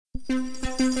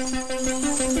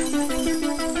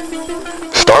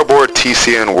Starboard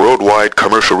TCN Worldwide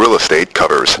Commercial Real Estate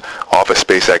covers office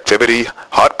space activity,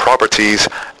 hot properties,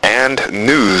 and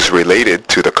news related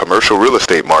to the commercial real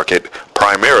estate market,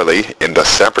 primarily in the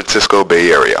San Francisco Bay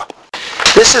Area.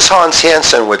 This is Hans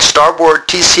Hansen with Starboard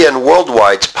TCN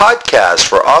Worldwide's podcast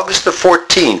for August the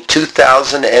 14th,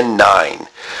 2009.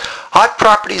 Hot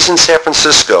properties in San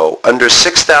Francisco under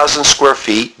 6,000 square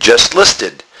feet just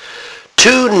listed.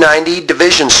 290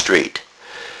 Division Street.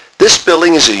 This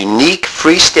building is a unique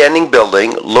freestanding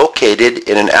building located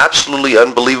in an absolutely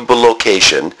unbelievable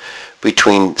location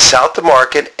between South of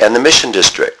Market and the Mission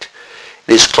District.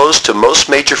 It is close to most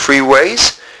major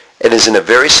freeways and is in a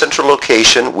very central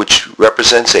location which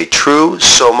represents a true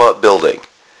SoMa building.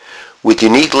 With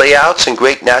unique layouts and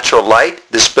great natural light,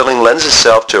 this building lends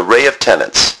itself to an array of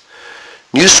tenants.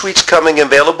 New suites coming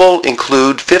available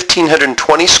include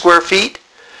 1,520 square feet,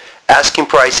 asking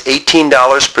price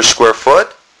 $18 per square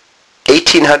foot,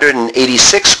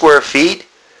 1,886 square feet,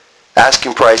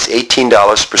 asking price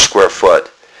 $18 per square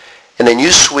foot, and a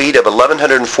new suite of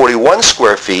 1,141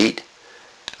 square feet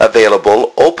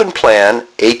available, open plan,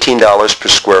 $18 per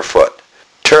square foot.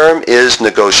 Term is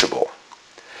negotiable.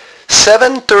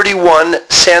 731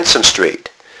 Sansom Street.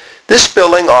 This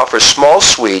building offers small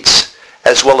suites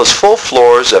as well as full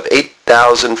floors of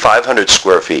 8,500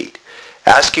 square feet.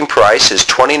 Asking price is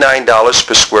 $29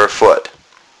 per square foot.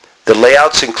 The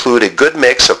layouts include a good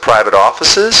mix of private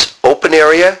offices, open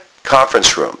area,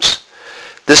 conference rooms.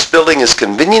 This building is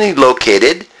conveniently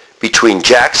located between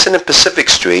Jackson and Pacific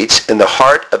Streets in the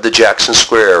heart of the Jackson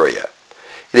Square area.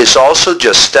 It is also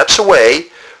just steps away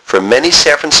from many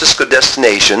San Francisco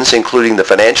destinations, including the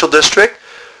Financial District,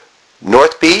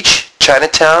 North Beach,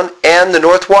 Chinatown, and the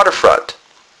North Waterfront.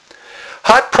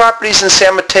 Hot properties in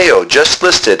San Mateo just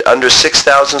listed under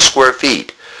 6,000 square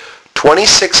feet.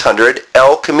 2600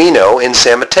 El Camino in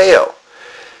San Mateo.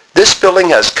 This building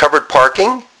has covered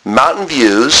parking, mountain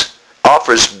views,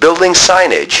 offers building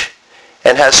signage,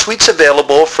 and has suites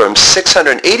available from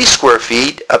 680 square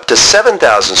feet up to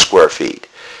 7,000 square feet.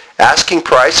 Asking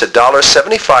price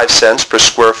 $1.75 per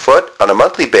square foot on a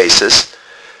monthly basis.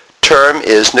 Term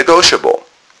is negotiable.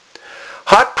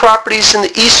 Hot properties in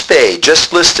the East Bay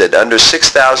just listed under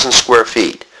 6,000 square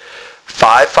feet.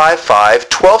 555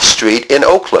 12th Street in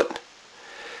Oakland.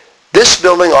 This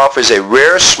building offers a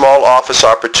rare small office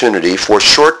opportunity for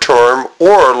short-term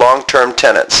or long-term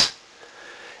tenants.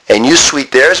 A new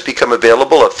suite there has become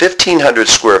available at 1,500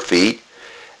 square feet.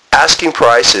 Asking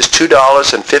price is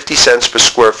 $2.50 per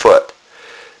square foot.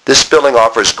 This building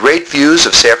offers great views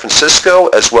of San Francisco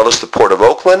as well as the Port of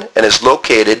Oakland and is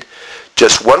located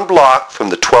just one block from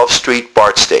the 12th Street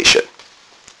BART station.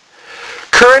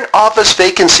 Current office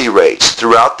vacancy rates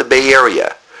throughout the Bay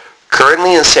Area.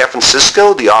 Currently in San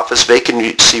Francisco, the office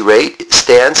vacancy rate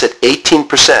stands at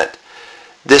 18%.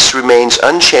 This remains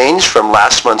unchanged from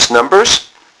last month's numbers,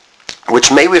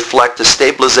 which may reflect the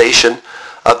stabilization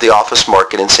of the office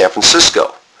market in San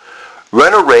Francisco.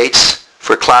 Rental rates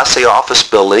for Class A office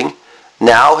building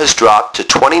now has dropped to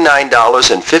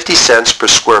 $29.50 per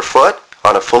square foot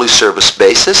on a fully serviced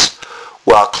basis,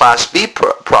 while Class B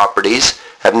properties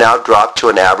have now dropped to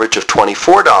an average of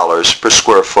 $24 per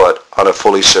square foot on a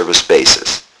fully serviced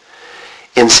basis.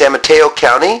 In San Mateo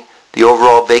County, the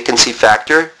overall vacancy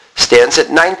factor stands at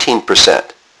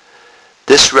 19%.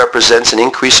 This represents an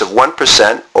increase of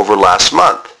 1% over last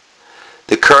month.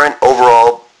 The current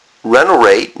overall rental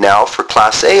rate now for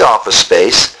Class A office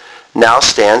space now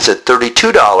stands at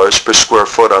 $32 per square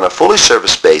foot on a fully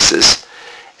serviced basis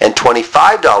and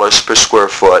 $25 per square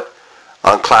foot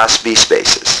on Class B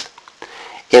spaces.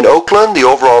 In Oakland, the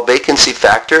overall vacancy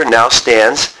factor now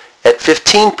stands at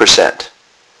 15%.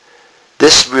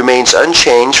 This remains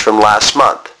unchanged from last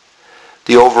month.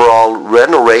 The overall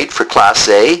rental rate for Class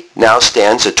A now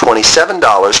stands at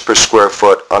 $27 per square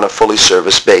foot on a fully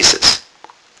serviced basis.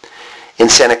 In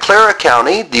Santa Clara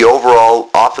County, the overall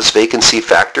office vacancy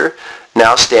factor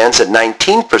now stands at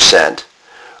 19%,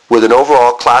 with an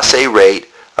overall Class A rate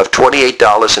of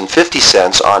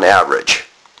 $28.50 on average.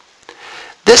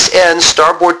 This ends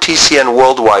Starboard TCN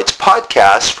Worldwide's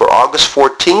podcast for August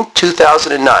 14,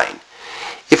 2009.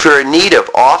 If you're in need of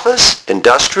office,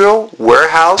 industrial,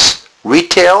 warehouse,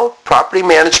 retail, property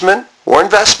management, or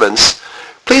investments,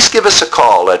 please give us a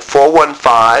call at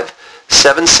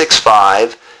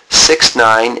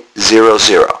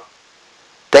 415-765-6900.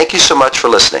 Thank you so much for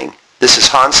listening. This is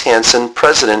Hans Hansen,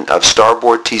 President of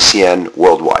Starboard TCN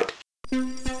Worldwide.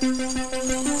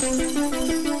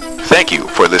 Thank you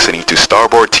for listening to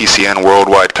Starboard TCN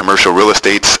Worldwide Commercial Real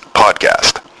Estate's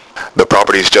podcast. The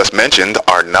properties just mentioned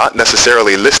are not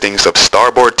necessarily listings of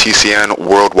Starboard TCN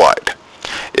Worldwide.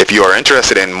 If you are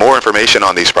interested in more information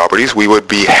on these properties, we would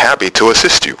be happy to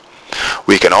assist you.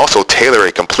 We can also tailor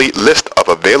a complete list of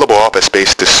available office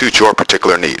space to suit your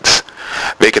particular needs.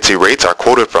 Vacancy rates are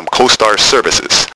quoted from CoStar Services.